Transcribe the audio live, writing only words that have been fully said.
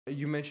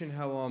You mentioned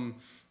how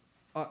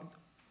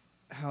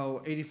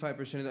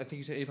 85%, I think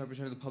you said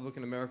 85% of the public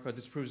in America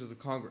disapproves of the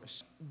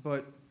Congress.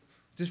 But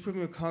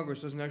disapproving of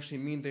Congress doesn't actually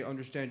mean they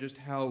understand just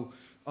how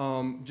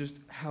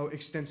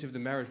extensive the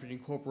marriage between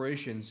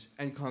corporations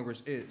and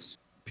Congress is.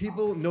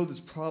 People know there's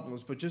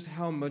problems, but just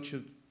how much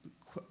of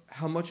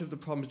the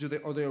problems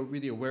are they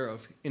really aware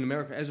of in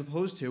America, as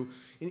opposed to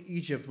in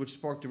Egypt, which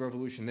sparked the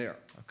revolution there?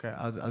 Okay,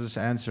 I'll just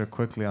answer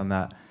quickly on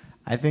that.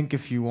 I think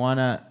if you want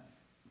to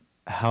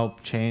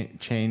help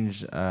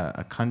change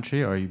a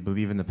country, or you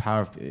believe in the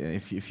power of,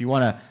 if you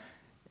want to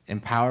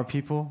empower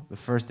people, the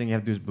first thing you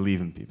have to do is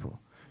believe in people.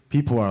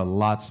 People are a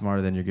lot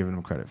smarter than you're giving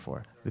them credit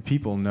for. The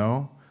people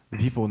know. The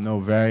people know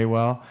very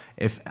well.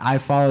 If I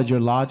followed your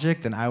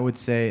logic, then I would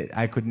say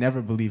I could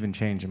never believe in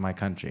change in my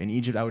country. In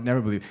Egypt, I would never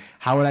believe.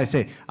 How would I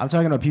say? I'm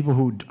talking about people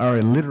who are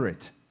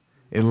illiterate,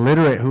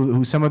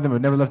 who some of them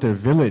have never left their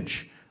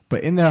village.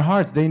 But in their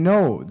hearts, they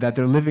know that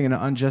they're living in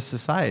an unjust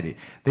society.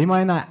 They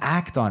might not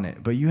act on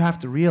it, but you have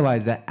to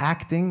realize that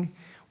acting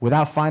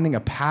without finding a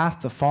path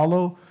to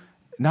follow,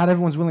 not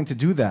everyone's willing to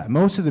do that.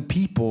 Most of the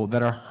people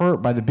that are hurt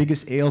by the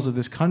biggest ails of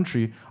this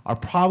country are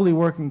probably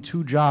working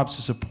 2 jobs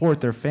to support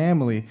their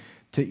family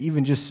to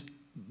even just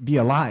be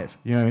alive.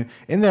 You know what I mean?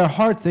 In their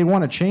hearts, they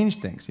want to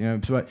change things. You know,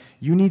 but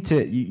you need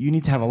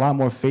to have a lot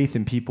more faith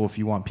in people if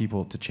you want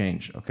people to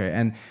change. Okay,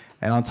 and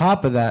on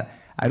top of that,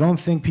 I don't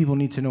think people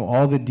need to know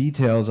all the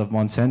details of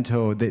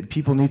Monsanto. That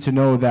people need to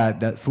know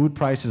that food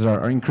prices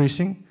are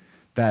increasing,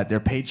 that their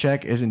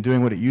paycheck isn't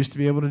doing what it used to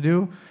be able to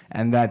do,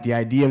 and that the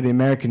idea of the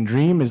American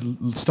dream is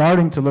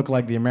starting to look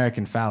like the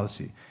American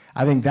fallacy.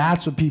 I think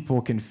that's what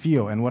people can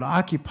feel. And what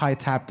Occupy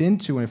tapped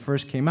into when it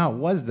first came out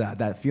was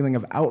that feeling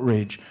of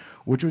outrage,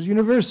 which was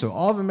universal.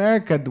 All of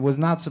America was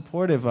not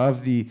supportive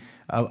of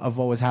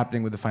what was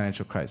happening with the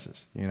financial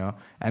crisis, you know?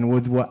 And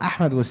with what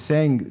Ahmed was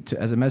saying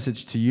as a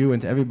message to you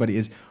and to everybody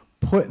is,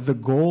 put the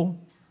goal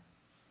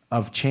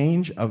of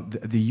change, of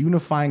the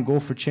unifying goal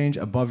for change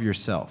above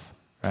yourself,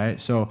 right?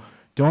 So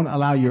don't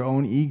allow your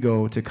own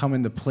ego to come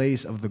in the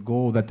place of the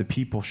goal that the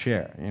people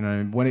share. You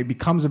know, when it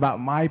becomes about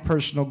my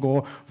personal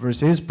goal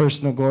versus his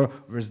personal goal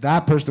versus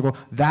that personal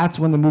goal, that's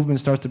when the movement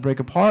starts to break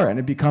apart, and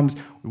it becomes,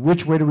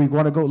 which way do we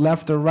want to go,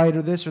 left or right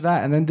or this or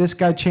that? And then this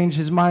guy changed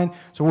his mind,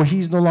 so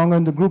he's no longer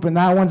in the group, and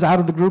that one's out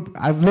of the group.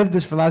 I've lived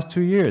this for the last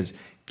 2 years.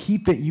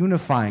 Keep it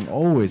unifying,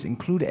 always.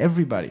 Include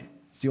everybody.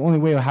 It's the only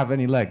way you'll have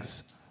any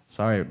legs.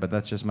 Sorry, but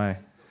that's just my